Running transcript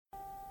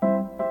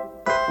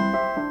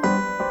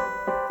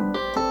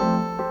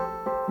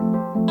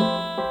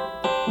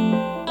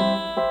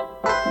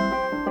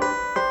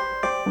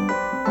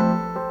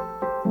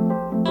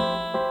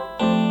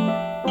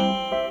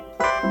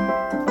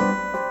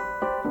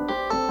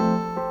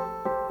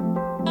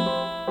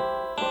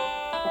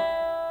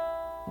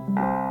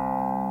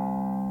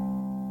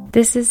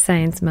This is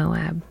Science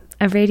Moab,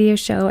 a radio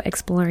show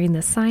exploring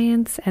the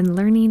science and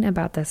learning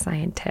about the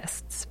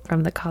scientists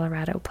from the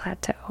Colorado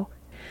Plateau.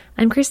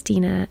 I'm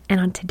Christina,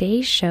 and on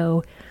today's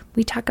show,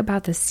 we talk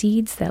about the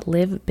seeds that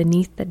live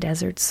beneath the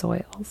desert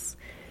soils.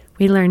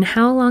 We learn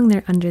how long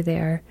they're under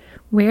there,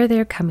 where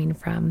they're coming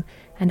from,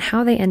 and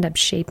how they end up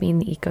shaping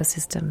the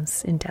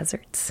ecosystems in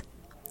deserts.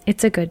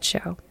 It's a good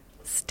show.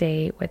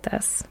 Stay with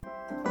us.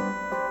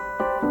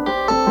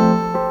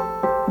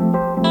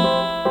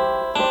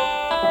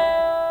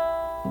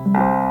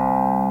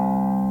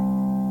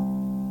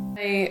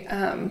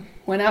 I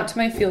went out to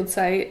my field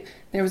site.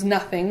 There was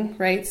nothing,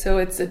 right? So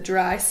it's a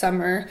dry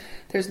summer.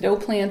 There's no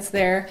plants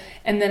there.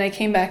 And then I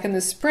came back in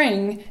the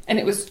spring, and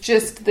it was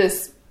just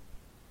this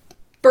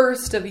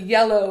burst of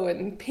yellow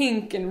and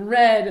pink and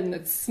red, and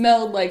it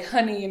smelled like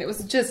honey, and it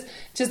was just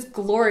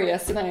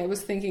glorious. And I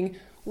was thinking,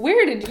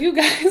 where did you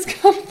guys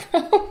come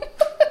from?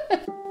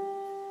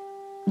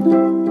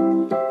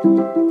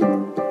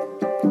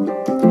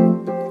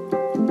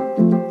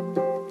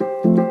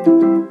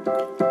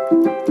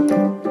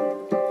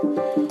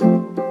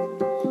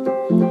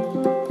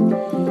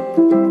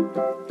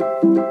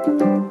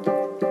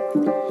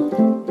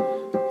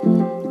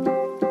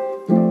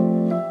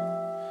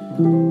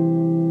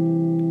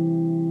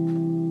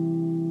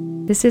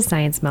 This is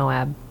Science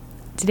Moab.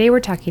 Today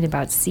we're talking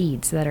about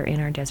seeds that are in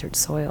our desert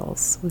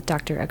soils with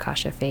Dr.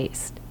 Akasha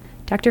Feist.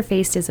 Dr.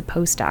 Feist is a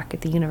postdoc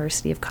at the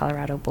University of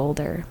Colorado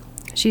Boulder.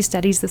 She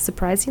studies the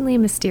surprisingly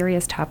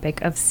mysterious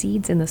topic of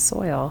seeds in the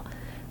soil,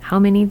 how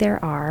many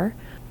there are,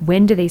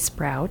 when do they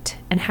sprout,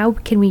 and how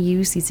can we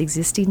use these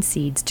existing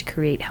seeds to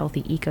create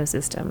healthy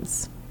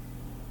ecosystems.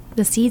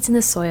 The seeds in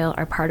the soil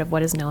are part of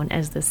what is known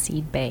as the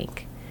seed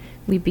bank.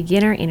 We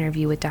begin our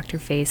interview with Dr.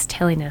 Feist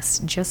telling us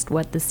just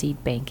what the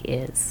seed bank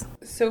is.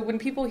 So when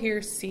people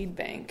hear seed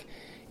bank,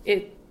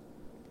 it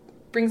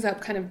brings up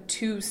kind of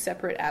two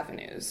separate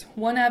avenues.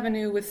 One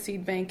avenue with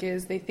seed bank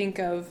is they think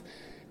of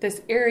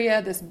this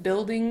area, this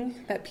building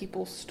that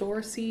people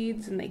store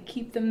seeds and they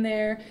keep them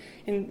there.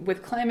 And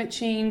with climate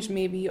change,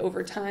 maybe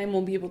over time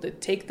we'll be able to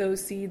take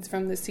those seeds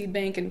from the seed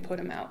bank and put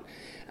them out.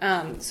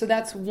 So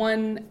that's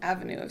one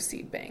avenue of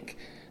seed bank.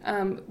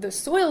 The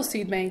soil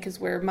seed bank is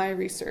where my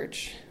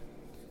research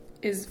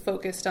is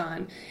focused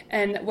on.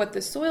 And what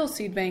the soil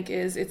seed bank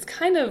is, it's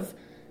kind of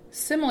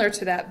similar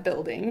to that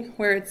building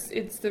where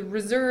it's the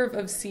reserve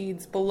of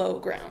seeds below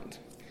ground.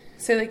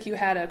 Say like you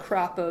had a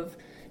crop of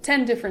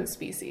 10 different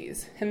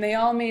species and they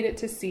all made it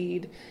to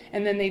seed,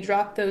 and then they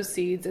dropped those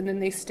seeds and then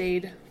they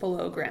stayed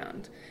below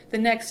ground. The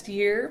next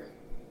year,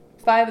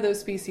 5 of those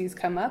species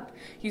come up,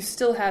 you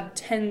still have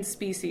 10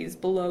 species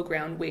below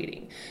ground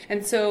waiting.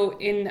 And so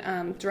in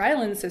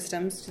dryland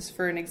systems, just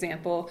for an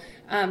example,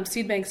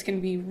 seed banks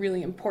can be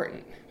really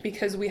important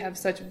because we have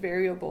such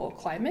variable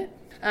climate.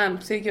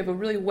 So if you have a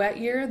really wet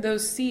year,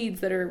 those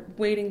seeds that are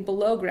waiting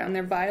below ground,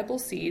 they're viable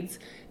seeds,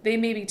 they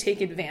maybe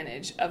take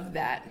advantage of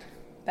that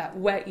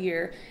wet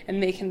year,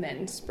 and they can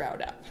then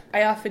sprout up.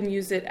 I often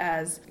use it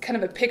as kind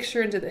of a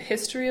picture into the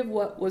history of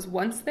what was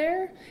once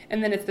there,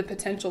 and then it's the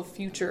potential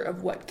future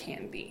of what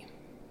can be.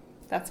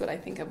 That's what I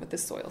think of with the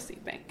soil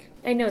seed bank.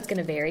 I know it's going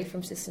to vary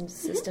from system to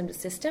system to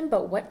system,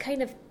 but what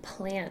kind of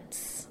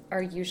plants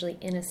are usually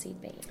in a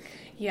seed bank?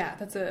 Yeah,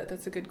 that's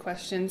a good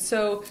question.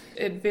 So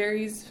it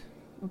varies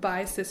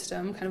by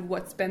system, kind of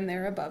what's been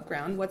there above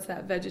ground, what's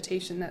that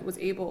vegetation that was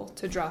able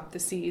to drop the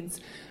seeds.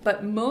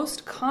 But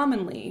most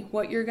commonly,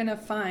 what you're going to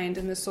find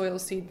in the soil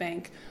seed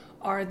bank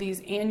are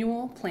these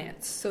annual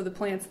plants. So the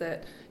plants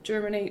that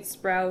germinate,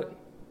 sprout,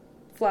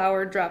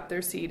 flower, drop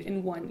their seed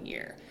in 1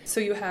 year. So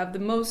you have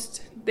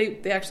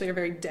they actually are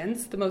very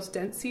dense, the most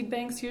dense seed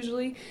banks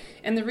usually.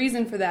 And the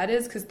reason for that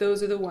is because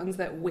those are the ones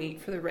that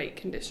wait for the right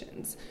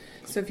conditions.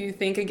 So if you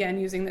think, again,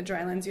 using the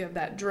drylands, you have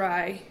that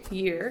dry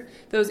year.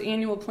 Those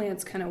annual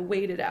plants kind of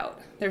wait it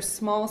out. They're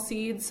small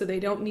seeds, so they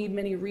don't need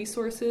many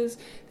resources.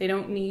 They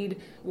don't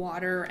need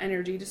water or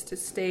energy just to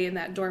stay in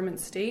that dormant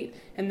state.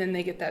 And then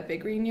they get that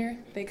big green year,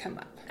 they come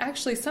up.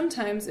 Actually,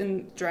 sometimes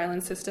in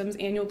dryland systems,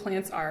 annual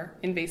plants are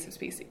invasive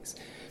species.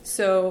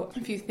 So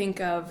if you think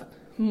of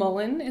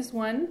mullein is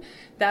one,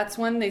 that's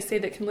one they say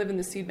that can live in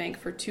the seed bank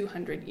for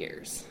 200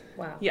 years.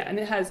 Wow. Yeah, and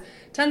it has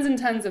tons and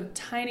tons of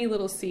tiny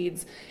little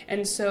seeds.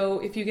 And so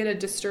if you get a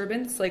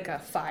disturbance like a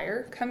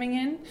fire coming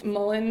in,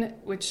 mullein,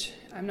 which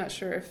I'm not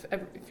sure if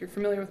you're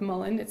familiar with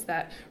mullein, it's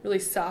that really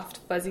soft,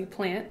 fuzzy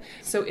plant.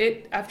 So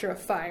after a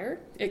fire,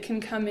 it can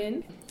come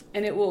in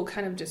and it will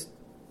kind of just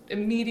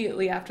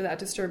immediately after that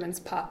disturbance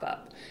pop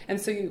up.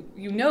 And so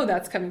you know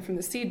that's coming from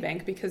the seed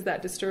bank because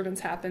that disturbance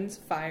happens,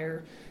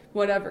 fire,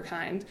 whatever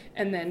kind,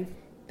 and then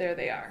there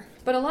they are.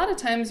 But a lot of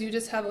times you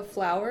just have a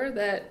flower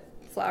that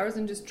flowers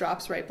and just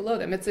drops right below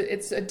them.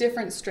 It's a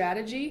different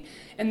strategy,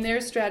 and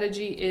their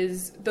strategy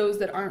is, those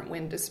that aren't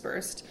wind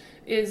dispersed,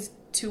 is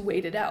to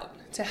wait it out,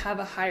 to have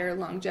a higher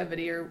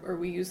longevity, or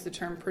we use the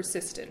term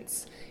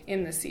persistence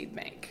in the seed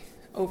bank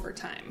over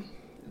time.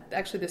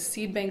 Actually, the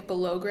seed bank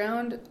below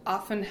ground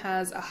often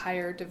has a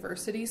higher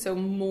diversity, so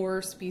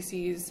more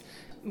species,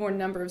 more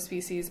number of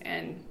species,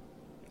 and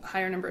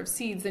higher number of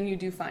seeds than you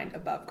do find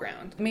above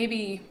ground.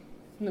 Maybe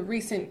in the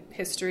recent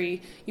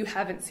history, you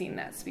haven't seen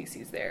that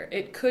species there.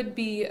 It could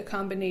be a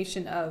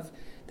combination of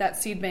that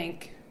seed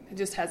bank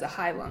just has a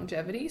high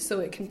longevity, so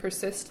it can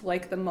persist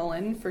like the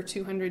mullein for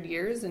 200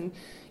 years, and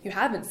you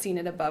haven't seen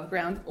it above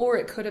ground, or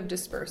it could have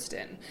dispersed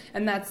in.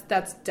 And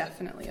that's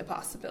definitely a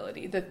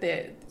possibility,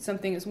 that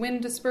something is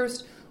wind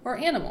dispersed, or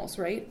animals,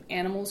 right?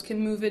 Animals can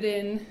move it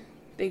in.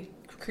 They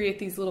create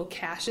these little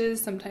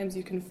caches. Sometimes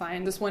you can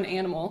find this one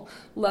animal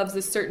loves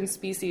a certain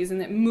species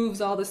and it moves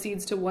all the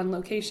seeds to one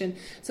location.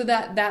 So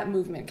that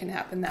movement can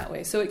happen that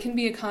way. So it can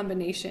be a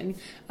combination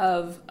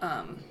of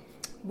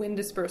wind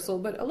dispersal,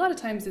 but a lot of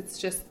times it's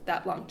just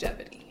that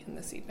longevity in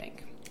the seed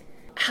bank.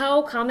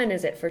 How common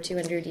is it for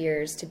 200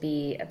 years to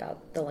be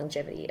about the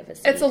longevity of a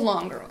seed? It's a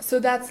longer one. So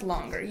that's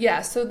longer.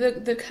 Yeah. So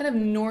the kind of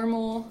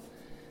normal...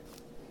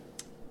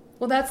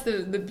 Well, that's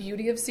the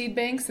beauty of seed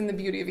banks and the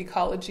beauty of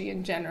ecology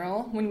in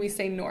general. When we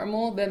say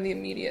normal, then the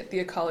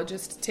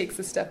ecologist takes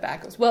a step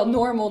back and goes, well,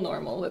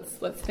 normal.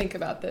 Let's think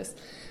about this.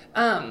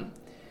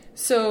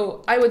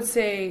 So I would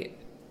say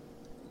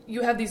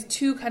you have these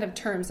two kind of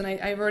terms, and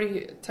I've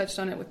already touched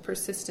on it with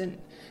persistent,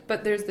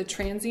 but there's the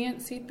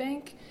transient seed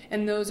bank,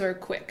 and those are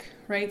quick,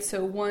 right?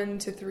 So 1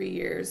 to 3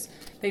 years.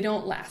 They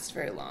don't last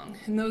very long.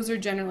 And those are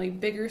generally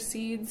bigger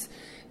seeds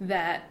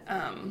that...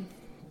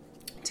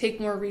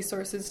 take more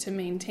resources to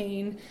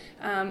maintain,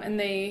 and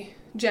they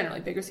generally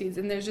bigger seeds.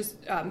 And there's just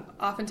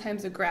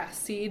oftentimes a grass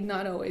seed,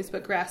 not always,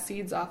 but grass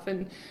seeds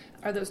often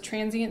are those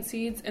transient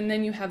seeds. And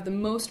then you have the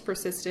most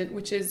persistent,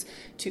 which is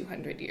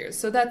 200 years.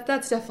 So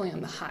that's definitely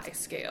on the high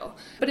scale.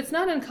 But it's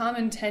not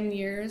uncommon, 10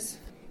 years,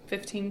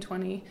 15,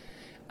 20.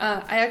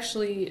 I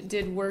actually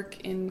did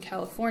work in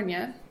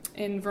California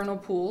in vernal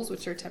pools,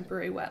 which are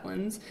temporary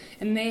wetlands,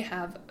 and they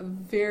have a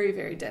very,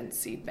 very dense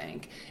seed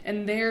bank.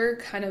 And they're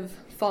kind of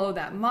follow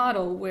that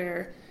model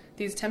where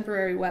these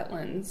temporary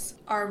wetlands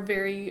are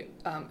very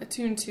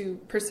attuned to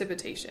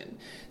precipitation.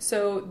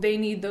 So they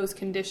need those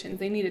conditions.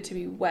 They need it to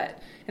be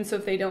wet. And so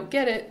if they don't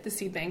get it, the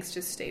seed banks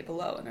just stay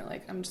below. And they're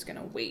like, I'm just going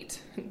to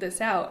wait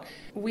this out.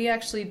 We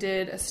actually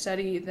did a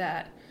study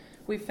that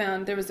we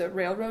found there was a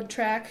railroad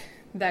track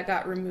that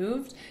got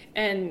removed,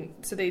 and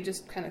so they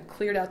just kind of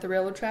cleared out the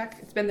railroad track.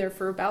 It's been there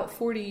for about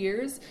 40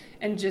 years,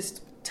 and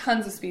just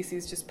tons of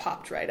species just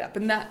popped right up.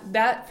 And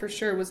that for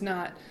sure was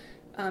not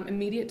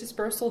immediate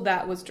dispersal.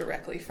 That was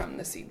directly from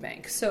the seed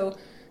bank. So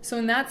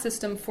in that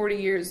system, 40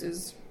 years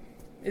is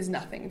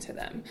nothing to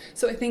them.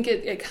 So I think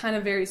it kind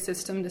of varies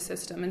system to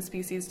system and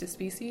species to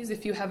species.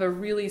 If you have a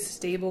really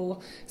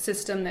stable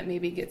system that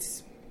maybe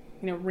gets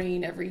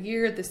rain every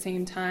year at the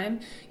same time,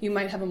 you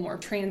might have a more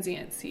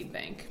transient seed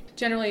bank.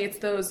 Generally, it's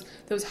those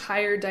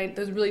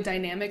really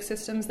dynamic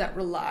systems that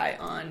rely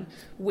on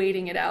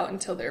waiting it out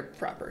until their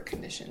proper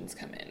conditions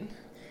come in.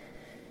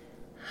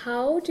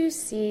 How do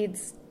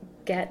seeds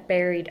get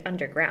buried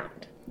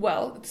underground?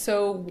 Well,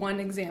 so one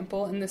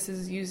example, and this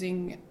is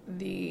using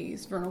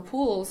these vernal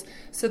pools.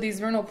 So these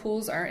vernal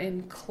pools are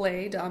in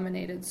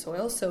clay-dominated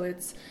soil, so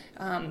it's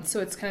kind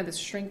of this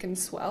shrink and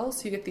swell.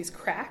 So you get these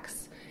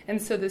cracks. And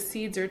so the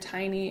seeds are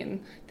tiny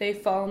and they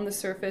fall on the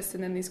surface,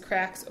 and then these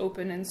cracks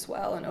open and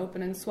swell,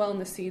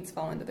 and the seeds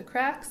fall into the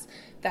cracks.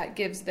 That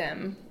gives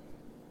them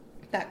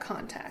that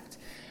contact.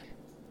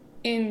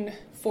 In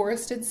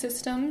forested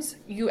systems,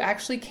 you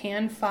actually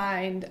can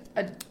find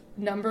a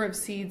number of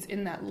seeds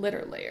in that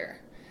litter layer.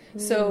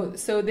 So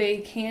they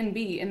can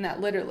be in that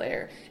litter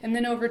layer. And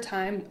then over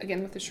time,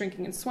 again, with the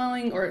shrinking and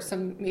swelling, or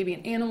maybe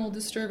an animal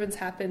disturbance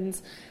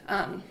happens,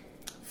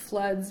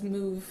 floods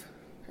move,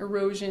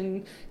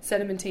 erosion,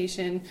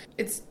 sedimentation.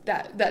 It's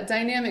that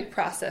dynamic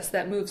process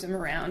that moves them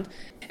around.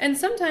 And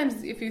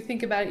sometimes, if you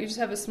think about it, you just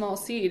have a small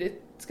seed,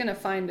 it's going to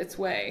find its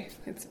way.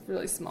 It's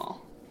really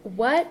small.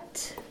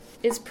 What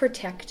is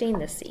protecting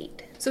the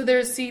seed? So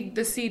there's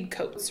the seed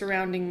coat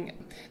surrounding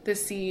the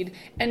seed.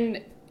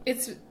 And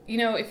it's,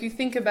 if you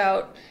think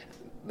about,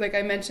 like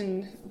I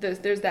mentioned,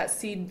 there's that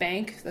seed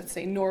bank. Let's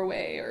say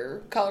Norway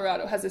or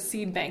Colorado has a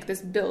seed bank,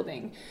 this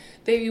building.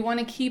 You want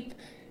to keep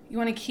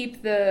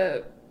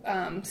the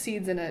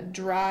seeds in a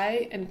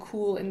dry and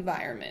cool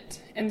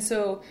environment. And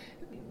so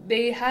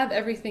they have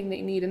everything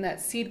they need, and that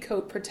seed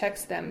coat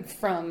protects them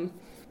from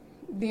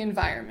the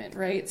environment,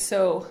 right?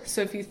 So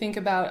if you think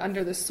about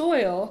under the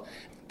soil,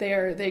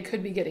 they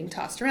could be getting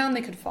tossed around,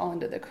 they could fall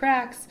into the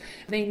cracks.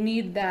 They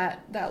need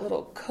that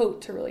little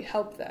coat to really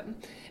help them.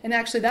 And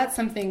actually that's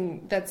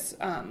something that's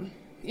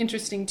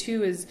interesting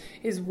too,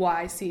 is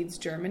why seeds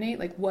germinate.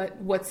 Like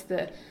what's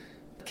the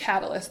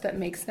catalyst that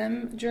makes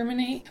them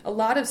germinate? A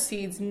lot of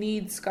seeds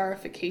need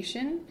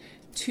scarification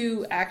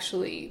to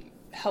actually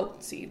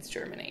help seeds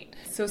germinate.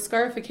 So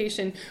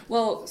scarification,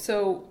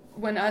 so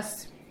when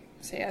us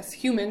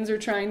humans are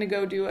trying to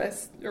go do a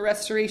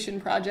restoration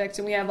project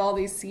and we have all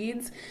these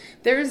seeds,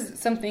 there's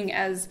something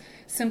as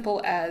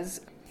simple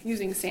as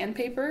using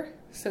sandpaper,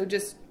 so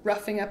just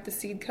roughing up the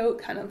seed coat,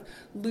 kind of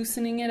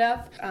loosening it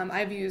up.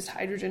 I've used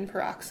hydrogen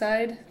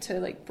peroxide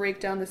to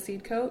break down the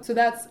seed coat. So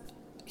that's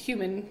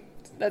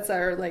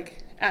our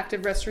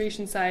active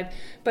restoration side.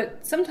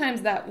 But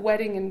sometimes that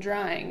wetting and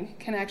drying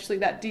can actually,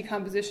 that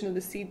decomposition of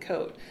the seed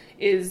coat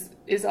is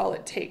all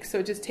it takes. So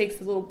it just takes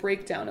a little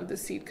breakdown of the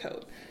seed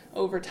coat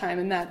over time,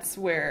 and that's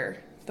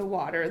where the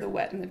water, the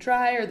wet and the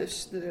dry, or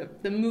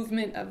the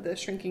movement of the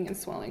shrinking and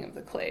swelling of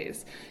the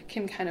clays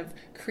can kind of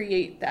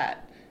create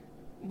that,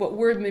 what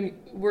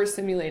we're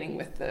simulating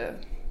with the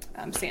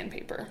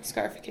sandpaper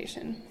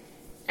scarification.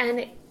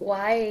 And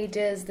why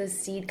does the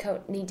seed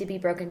coat need to be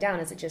broken down?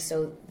 Is it just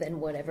so then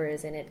whatever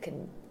is in it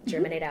can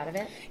germinate out of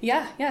it?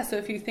 Yeah. So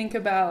if you think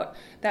about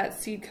that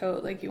seed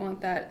coat, like you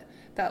want that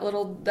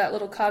little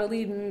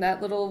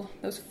cotyledon,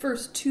 those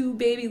first 2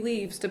 baby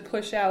leaves to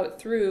push out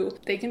through,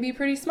 they can be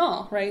pretty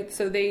small, right?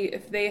 So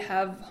if they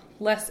have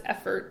less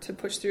effort to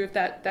push through, if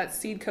that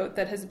seed coat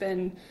that has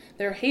been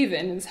their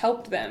haven has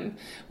helped them,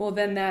 well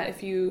then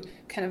if you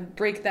kind of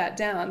break that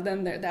down,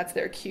 then that's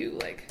their cue,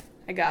 like,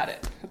 I got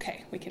it.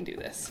 Okay, we can do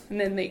this. And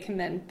then they can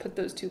then put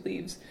those 2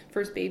 leaves,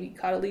 first baby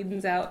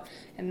cotyledons out,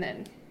 and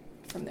then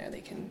from there they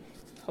can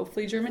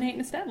hopefully germinate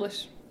and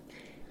establish.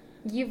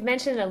 You've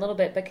mentioned it a little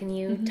bit, but can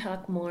you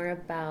talk more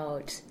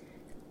about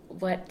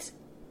what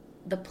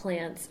the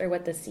plants or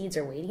what the seeds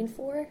are waiting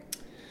for?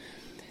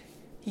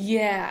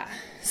 Yeah.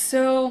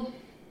 So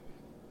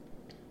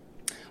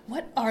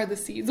what are the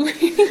seeds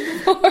waiting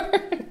for?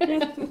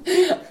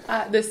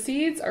 The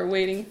seeds are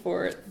waiting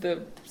for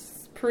the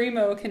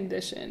primo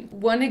condition.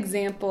 One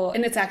example,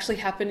 and it's actually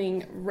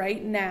happening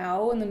right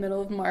now in the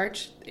middle of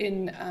March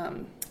in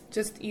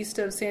just east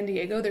of San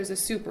Diego, there's a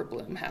super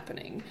bloom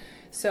happening.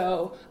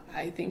 So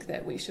I think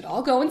that we should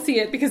all go and see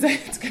it because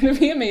it's going to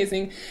be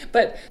amazing.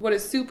 But what a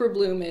super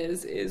bloom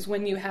is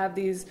when you have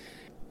these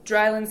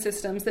dryland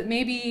systems that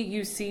maybe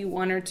you see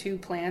 1 or 2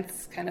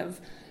 plants kind of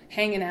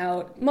hanging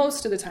out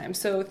most of the time.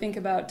 So think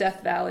about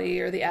Death Valley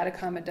or the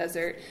Atacama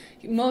Desert.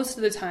 Most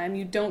of the time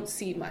you don't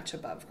see much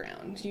above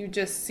ground. You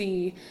just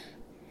see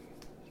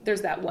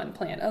there's that one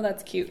plant. Oh,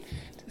 that's cute.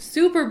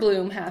 Super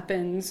bloom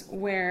happens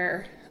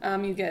where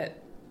you get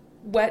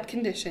wet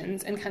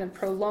conditions and kind of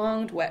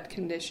prolonged wet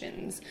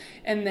conditions,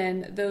 and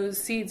then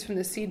those seeds from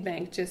the seed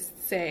bank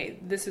just say,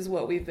 this is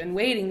what we've been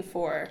waiting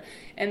for,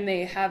 and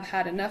they have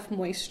had enough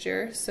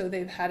moisture, so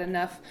they've had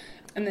enough,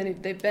 and then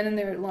they've been in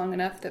there long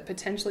enough that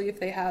potentially if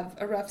they have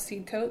a rough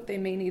seed coat, they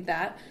may need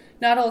that.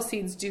 Not all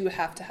seeds do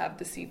have to have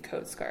the seed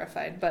coat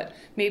scarified, but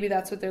maybe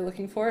that's what they're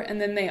looking for,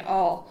 and then they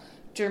all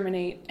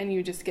germinate, and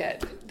you just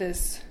get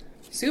this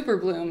super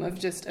bloom of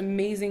just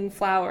amazing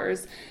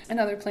flowers, and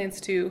other plants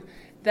too,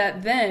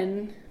 that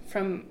then,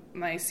 from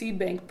my seed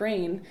bank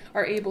brain,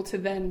 are able to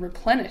then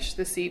replenish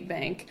the seed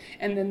bank,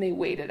 and then they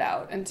wait it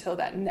out until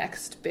that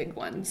next big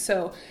one.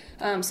 So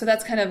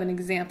that's kind of an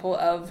example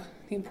of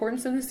the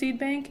importance of the seed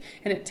bank,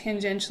 and it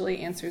tangentially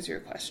answers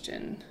your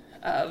question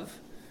of,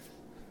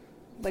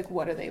 like,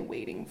 what are they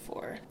waiting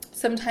for?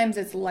 Sometimes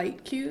it's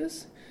light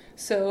cues.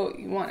 So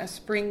you want a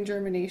spring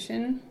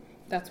germination.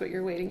 That's what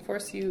you're waiting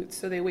for.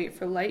 So they wait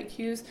for light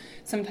cues.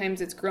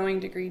 Sometimes it's growing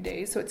degree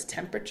days, so it's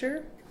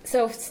temperature.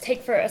 So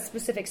take for a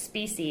specific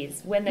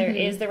species, when there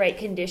is the right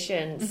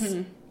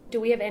conditions,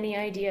 do we have any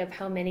idea of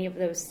how many of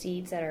those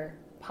seeds that are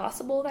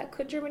possible that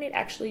could germinate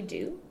actually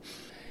do?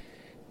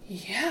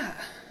 Yeah,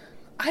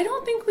 I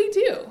don't think we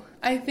do.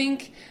 I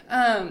think,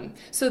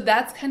 so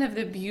that's kind of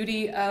the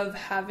beauty of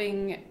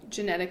having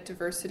genetic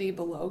diversity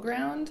below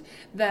ground,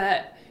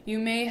 that you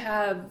may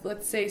have,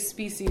 let's say,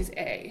 species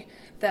A,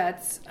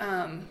 that's,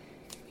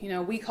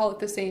 we call it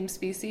the same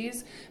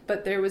species,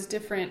 but there was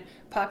different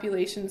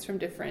populations from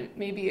different,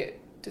 maybe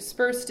it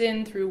dispersed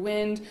in through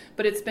wind,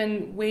 but it's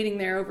been waiting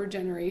there over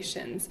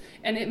generations.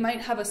 And it might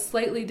have a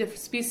slightly different,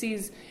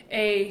 species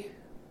A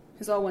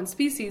is all one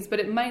species, but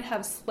it might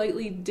have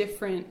slightly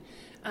different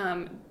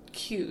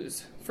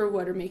cues for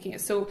what are making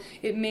it. So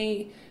it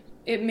may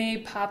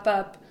pop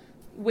up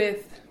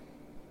with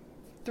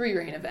 3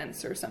 rain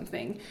events or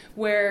something,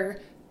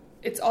 where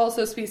it's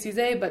also species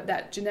A, but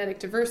that genetic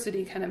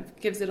diversity kind of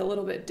gives it a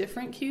little bit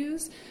different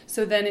cues.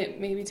 So then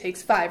it maybe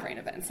takes 5 rain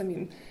events. I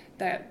mean,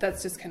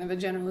 that's just kind of a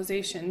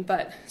generalization.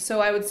 But so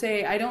I would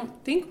say I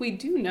don't think we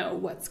do know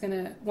what's going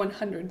to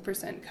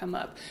 100% come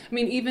up. I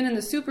mean, even in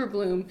the super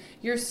bloom,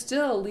 you're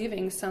still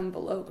leaving some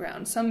below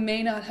ground. Some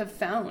may not have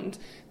found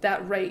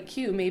that right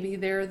cue. Maybe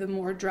they're the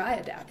more dry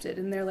adapted,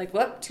 and they're like,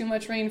 well, too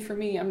much rain for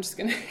me. I'm just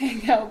going to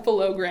hang out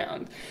below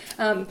ground.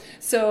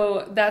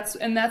 So that's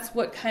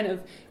what kind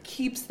of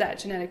keeps that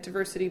genetic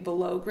diversity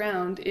below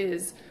ground,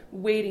 is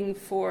waiting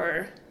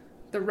for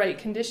the right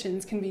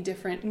conditions can be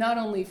different, not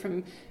only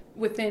from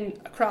within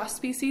across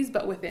species,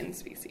 but within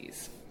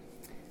species.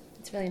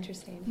 It's really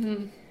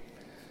interesting.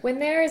 When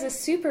there is a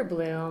super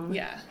bloom,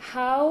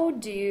 how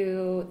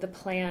do the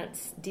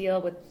plants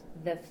deal with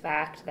the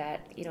fact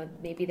that,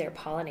 maybe their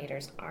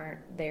pollinators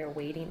aren't there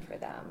waiting for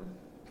them?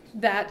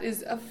 That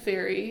is a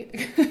very,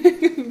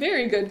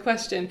 very good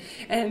question.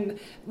 And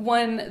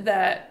one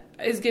that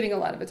is getting a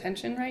lot of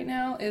attention right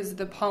now is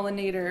the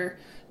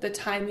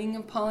timing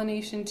of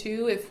pollination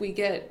too. If we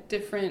get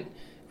different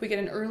we get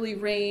an early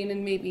rain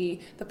and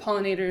maybe the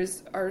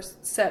pollinators are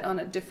set on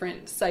a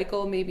different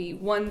cycle, maybe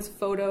one's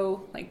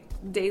photo, like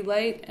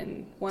daylight,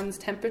 and one's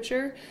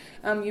temperature,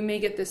 you may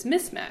get this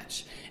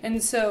mismatch.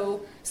 And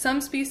so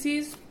some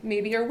species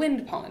maybe are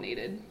wind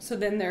pollinated, so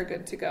then they're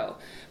good to go.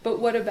 But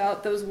what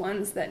about those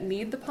ones that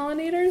need the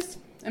pollinators?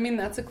 I mean,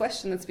 that's a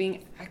question that's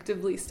being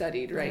actively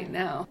studied right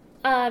now.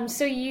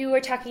 So you were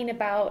talking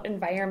about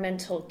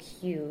environmental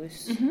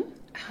cues. Mm-hmm.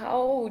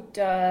 How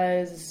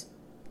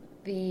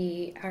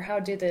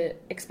do the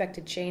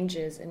expected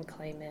changes in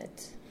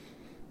climate,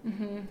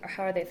 or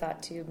how are they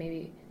thought to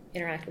maybe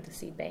interact with the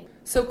seed bank?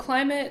 So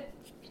climate,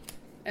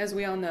 as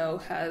we all know,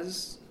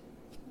 has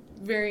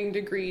varying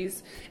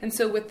degrees. And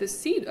so with the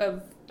seed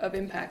of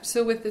impact,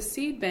 so with the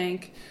seed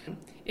bank,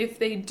 if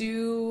they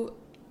do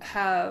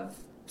have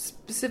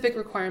specific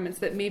requirements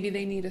that maybe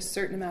they need a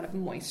certain amount of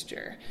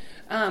moisture,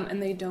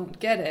 and they don't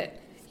get it,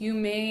 you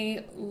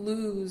may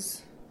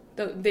lose,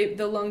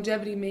 the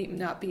longevity may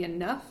not be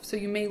enough, so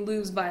you may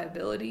lose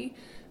viability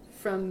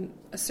from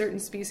a certain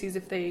species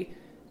if they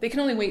can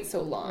only wait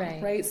so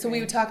long, right? So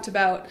we talked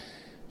about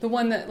the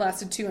one that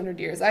lasted 200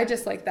 years. I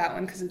just like that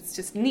one because it's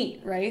just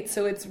neat, right?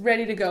 So it's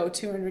ready to go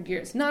 200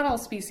 years. Not all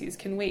species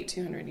can wait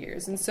 200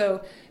 years. And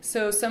so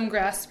some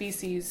grass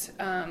species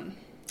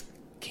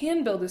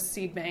can build a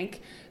seed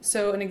bank.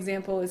 So an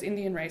example is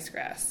Indian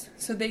ricegrass.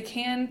 So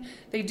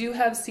they do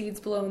have seeds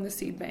below in the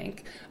seed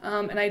bank.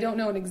 And I don't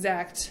know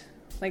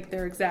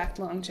their exact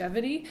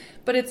longevity,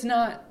 but it's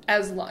not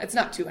as long. It's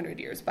not 200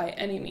 years by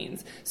any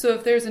means. So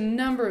if there's a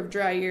number of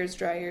dry years,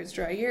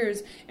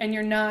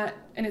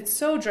 and it's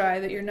so dry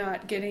that you're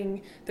not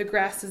getting the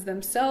grasses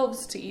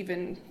themselves to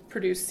even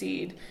produce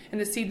seed, and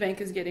the seed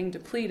bank is getting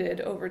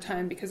depleted over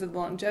time because of the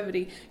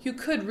longevity, you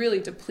could really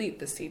deplete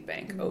the seed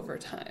bank over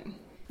time.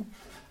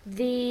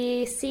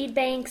 The seed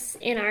banks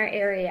in our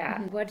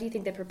area, what do you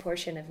think the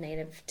proportion of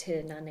native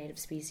to non-native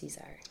species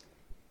are?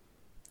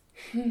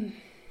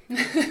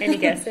 Any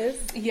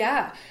guesses?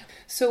 Yeah.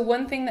 So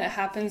one thing that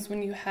happens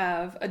when you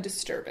have a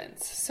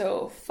disturbance,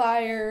 so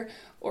fire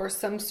or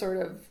some sort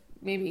of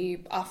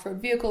maybe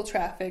off-road vehicle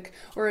traffic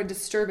or a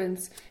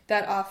disturbance,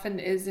 that often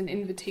is an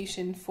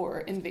invitation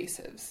for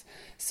invasives.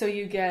 So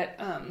you get,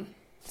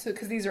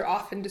 because these are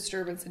often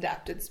disturbance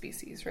adapted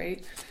species,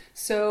 right?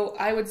 So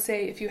I would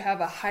say if you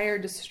have a higher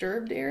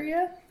disturbed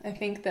area, I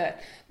think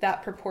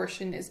that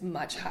proportion is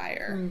much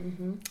higher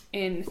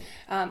in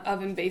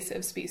of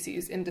invasive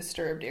species in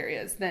disturbed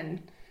areas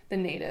than the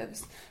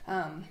natives.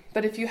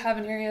 But if you have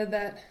an area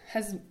that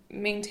has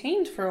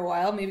maintained for a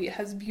while, maybe it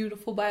has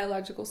beautiful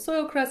biological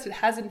soil crust, it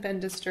hasn't been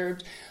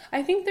disturbed,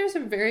 I think there's a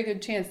very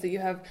good chance that you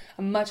have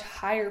a much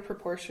higher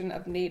proportion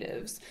of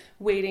natives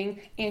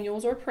waiting,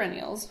 annuals or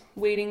perennials,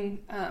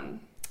 waiting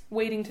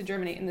to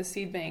germinate in the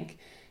seed bank.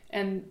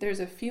 And there's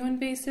a few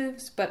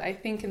invasives, but I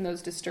think in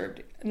those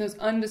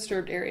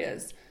undisturbed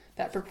areas,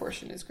 that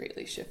proportion is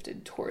greatly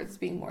shifted towards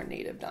being more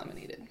native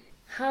dominated.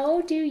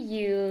 How do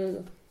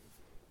you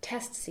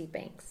test seed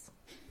banks?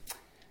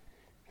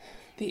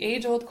 The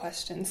age-old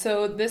question.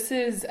 So this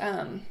is,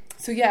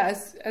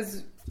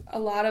 as a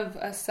lot of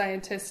us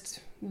scientists,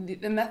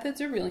 the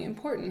methods are really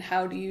important.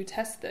 How do you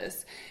test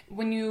this?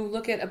 When you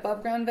look at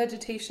above ground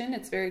vegetation,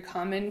 it's very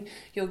common.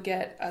 You'll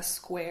get a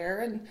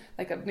square,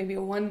 like maybe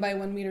a 1 by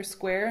 1 meter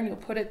square, and you'll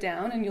put it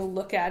down and you'll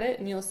look at it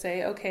and you'll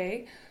say,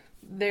 okay,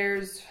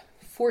 there's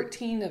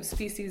 14 of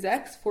species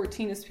X,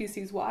 14 of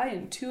species Y,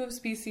 and 2 of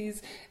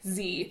species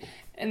Z.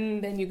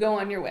 And then you go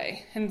on your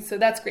way. And so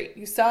that's great.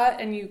 You saw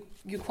it and you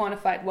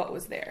quantified what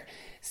was there.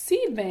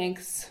 Seed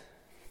banks,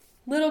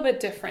 a little bit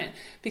different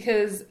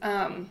because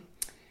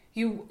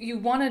you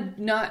want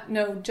to not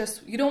know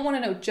you don't want to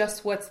know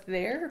just what's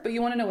there, but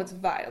you want to know what's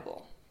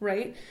viable,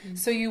 right? Mm-hmm.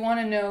 So you want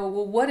to know,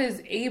 well, what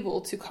is able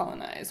to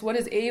colonize? What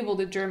is able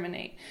to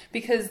germinate?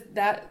 Because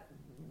that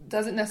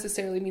doesn't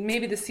necessarily mean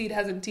maybe the seed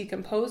hasn't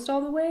decomposed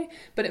all the way,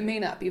 but it may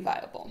not be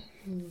viable.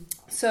 Mm-hmm.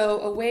 So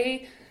a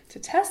way to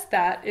test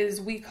that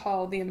is we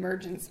call the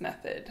emergence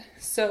method.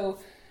 So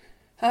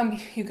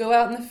you go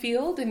out in the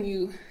field and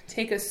you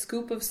take a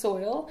scoop of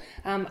soil.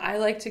 I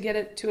like to get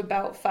it to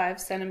about 5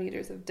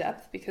 centimeters of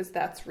depth because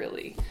that's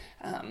really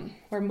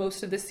where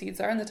most of the seeds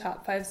are, in the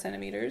top 5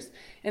 centimeters.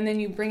 And then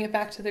you bring it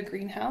back to the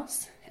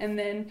greenhouse and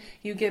then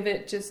you give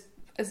it just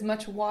as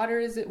much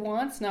water as it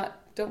wants.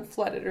 Don't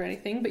flood it or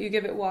anything, but you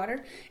give it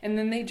water and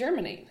then they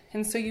germinate.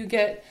 And so you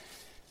get,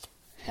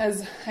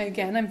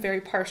 I'm very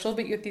partial,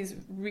 but you get these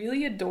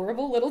really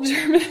adorable little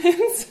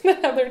germinants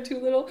that have their 2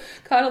 little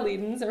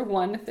cotyledons, or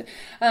one.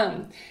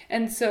 And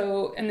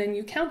then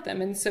you count them.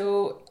 And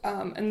so,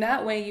 and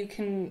that way you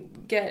can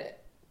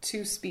get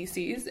 2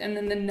 species and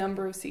then the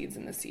number of seeds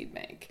in the seed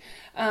bank.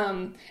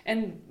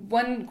 And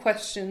one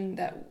question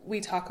that we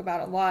talk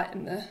about a lot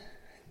in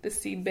the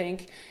seed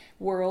bank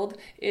world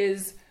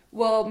is,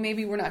 well,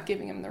 maybe we're not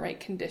giving them the right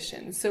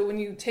conditions. So when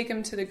you take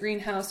them to the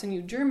greenhouse and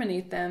you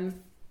germinate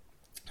them,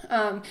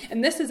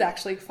 and this is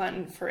actually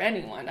fun for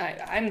anyone.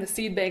 I'm the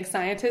seed bank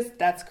scientist.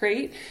 That's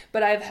great.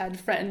 But I've had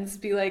friends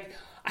be like,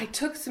 I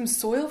took some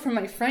soil from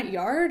my front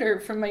yard or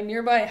from my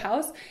nearby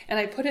house and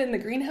I put it in the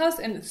greenhouse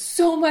and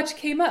so much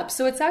came up.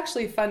 So it's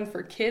actually fun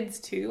for kids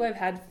too. I've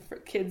had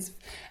kids,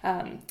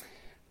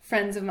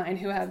 friends of mine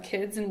who have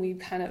kids, and we've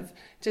kind of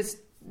just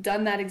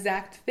done that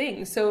exact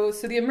thing. So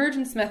the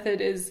emergence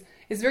method is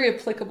very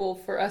applicable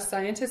for us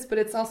scientists, but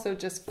it's also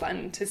just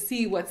fun to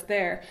see what's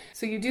there.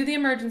 So you do the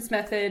emergence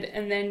method,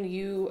 and then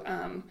you,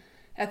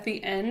 at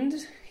the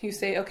end, you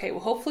say, okay,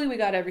 well, hopefully we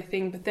got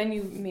everything, but then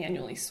you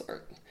manually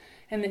sort.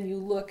 And then you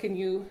look and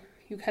you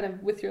kind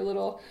of, with your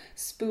little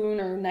spoon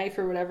or knife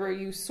or whatever,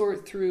 you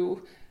sort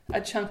through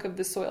a chunk of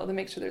the soil to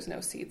make sure there's no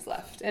seeds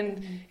left.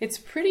 And it's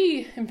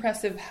pretty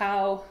impressive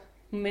how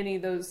many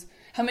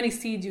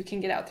seeds you can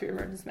get out through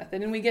emergence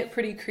method. And we get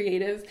pretty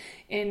creative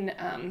in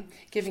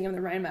giving them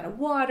the right amount of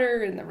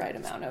water and the right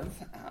amount of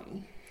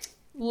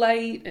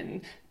light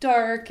and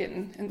dark.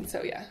 And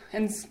so, yeah.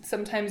 And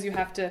sometimes you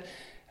have to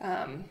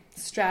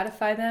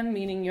stratify them,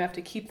 meaning you have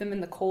to keep them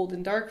in the cold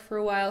and dark for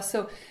a while.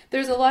 So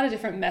there's a lot of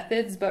different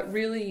methods, but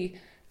really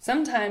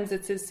sometimes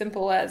it's as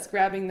simple as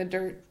grabbing the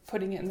dirt,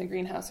 putting it in the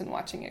greenhouse and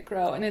watching it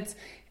grow.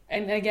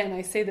 And again,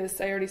 I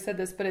already said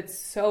this, but it's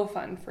so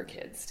fun for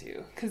kids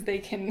too, because they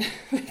can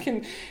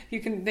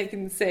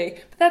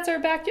say, but that's our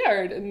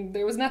backyard and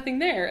there was nothing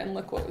there and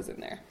look what was in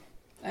there.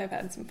 I've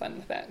had some fun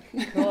with that.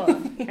 Cool.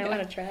 I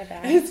want to try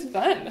that. It's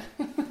fun.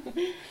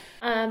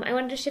 I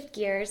wanted to shift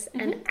gears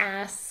and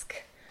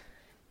ask,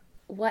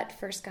 what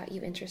first got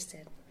you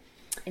interested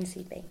in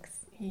seed banks?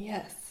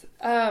 Yes.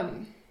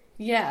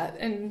 Yeah,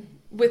 and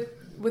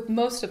with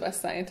most of us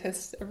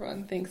scientists,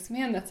 everyone thinks,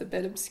 man, that's a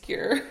bit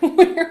obscure.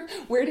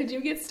 Where did you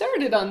get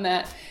started on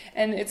that?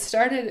 And it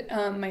started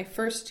my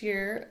first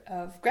year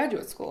of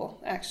graduate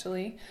school,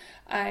 actually.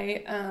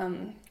 I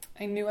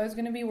knew I was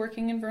going to be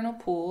working in vernal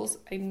pools.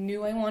 I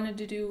knew I wanted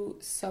to do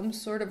some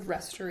sort of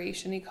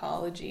restoration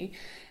ecology.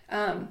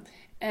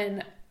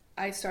 And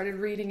I started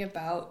reading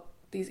about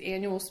these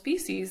annual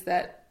species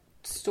that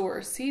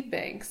store seed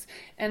banks.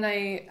 And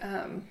I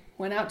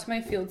went out to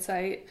my field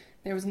site.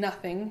 There was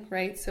nothing,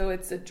 right? So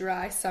it's a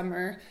dry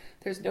summer.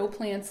 There's no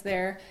plants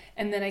there.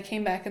 And then I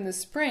came back in the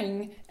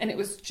spring, and it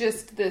was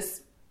just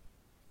this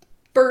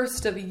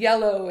burst of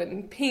yellow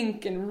and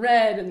pink and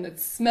red, and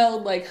it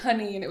smelled like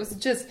honey, and it was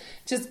just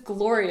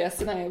glorious.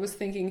 And I was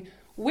thinking,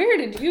 where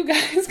did you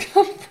guys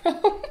come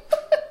from?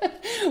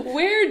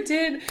 Where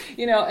did,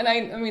 and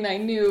I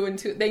knew,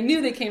 they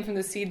knew they came from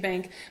the seed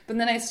bank, but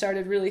then I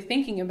started really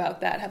thinking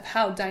about that, of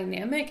how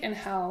dynamic and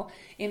how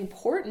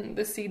important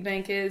the seed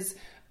bank is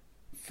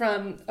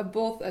from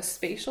both a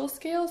spatial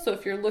scale. So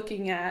if you're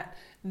looking at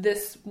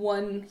this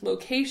one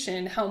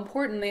location, how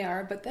important they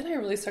are, but then I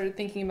really started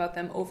thinking about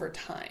them over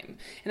time.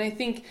 And I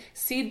think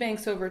seed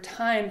banks over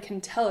time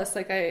can tell us,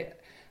 like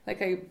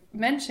I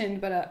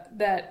mentioned, but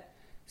that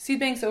seed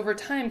banks over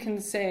time can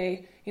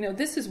say,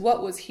 this is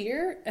what was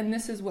here and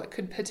this is what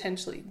could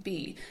potentially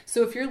be.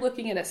 So if you're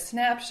looking at a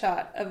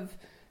snapshot of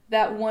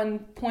that one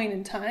point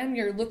in time,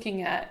 you're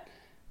looking at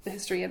the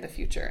history and the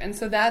future. And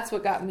so that's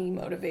what got me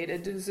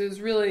motivated. It was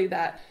really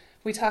that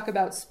we talk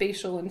about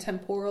spatial and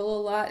temporal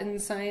a lot in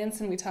science,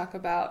 and we talk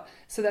about,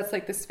 so that's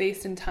like the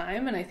space and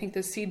time. And I think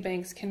the seed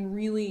banks can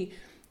really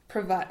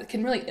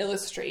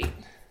illustrate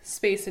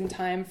space and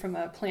time from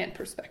a plant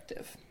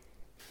perspective.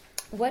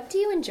 What do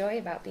you enjoy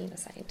about being a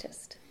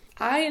scientist?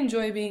 I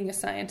enjoy being a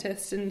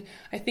scientist, and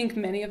I think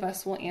many of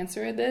us will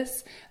answer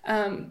this,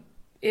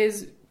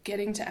 is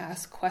getting to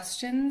ask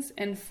questions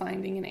and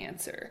finding an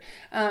answer.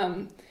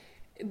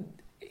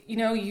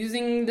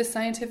 Using the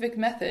scientific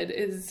method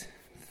is,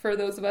 for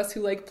those of us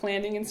who like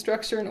planning and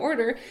structure and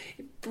order,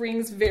 it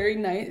brings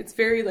it's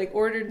very like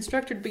ordered and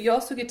structured, but you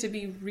also get to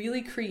be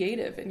really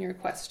creative in your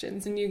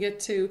questions, and you get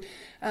to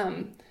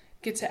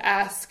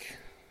ask,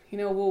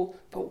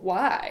 but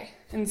why?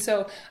 And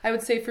so I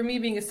would say for me,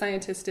 being a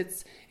scientist,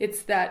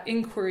 it's that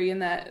inquiry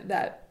and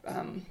that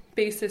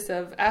basis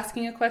of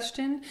asking a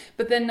question,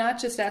 but then not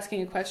just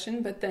asking a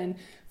question, but then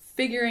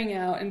figuring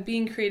out and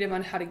being creative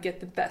on how to get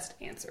the best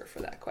answer for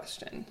that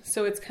question.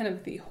 So it's kind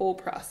of the whole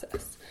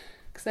process,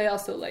 because I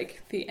also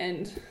like the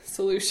end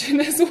solution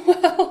as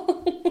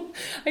well.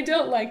 I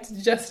don't like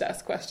to just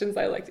ask questions.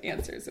 I like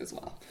answers as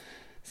well.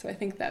 So I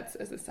think that's,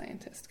 as a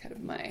scientist, kind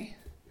of my...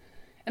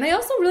 And I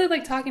also really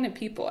like talking to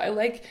people. I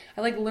like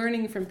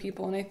learning from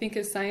people. And I think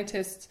as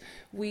scientists,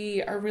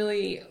 we are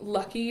really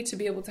lucky to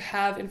be able to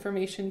have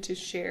information to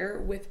share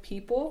with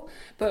people.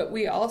 But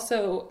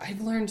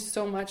I've learned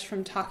so much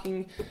from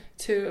talking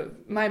to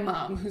my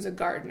mom, who's a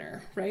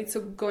gardener, right? So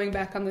going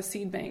back on the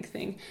seed bank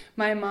thing,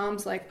 my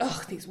mom's like,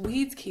 oh, these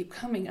weeds keep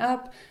coming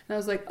up. And I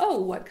was like, oh,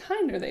 what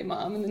kind are they,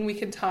 Mom? And then we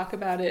could talk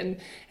about it.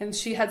 And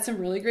she had some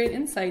really great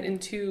insight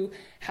into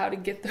how to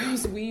get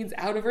those weeds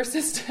out of her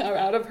system,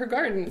 out of her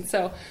garden.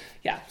 So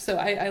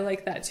I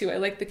like that too. I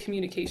like the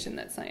communication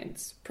that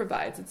science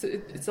provides.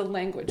 It's a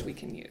language we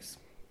can use.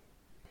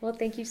 Well,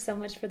 thank you so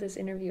much for this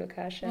interview,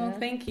 Akasha. Well,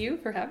 thank you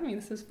for having me.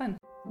 This was fun.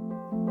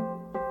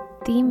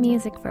 Theme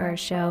music for our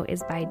show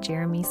is by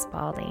Jeremy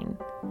Spalding.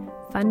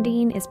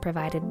 Funding is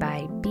provided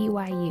by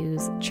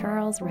BYU's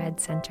Charles Redd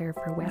Center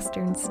for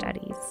Western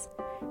Studies.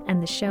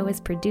 And the show is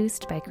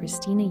produced by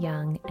Christina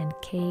Young and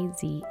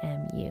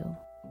KZMU.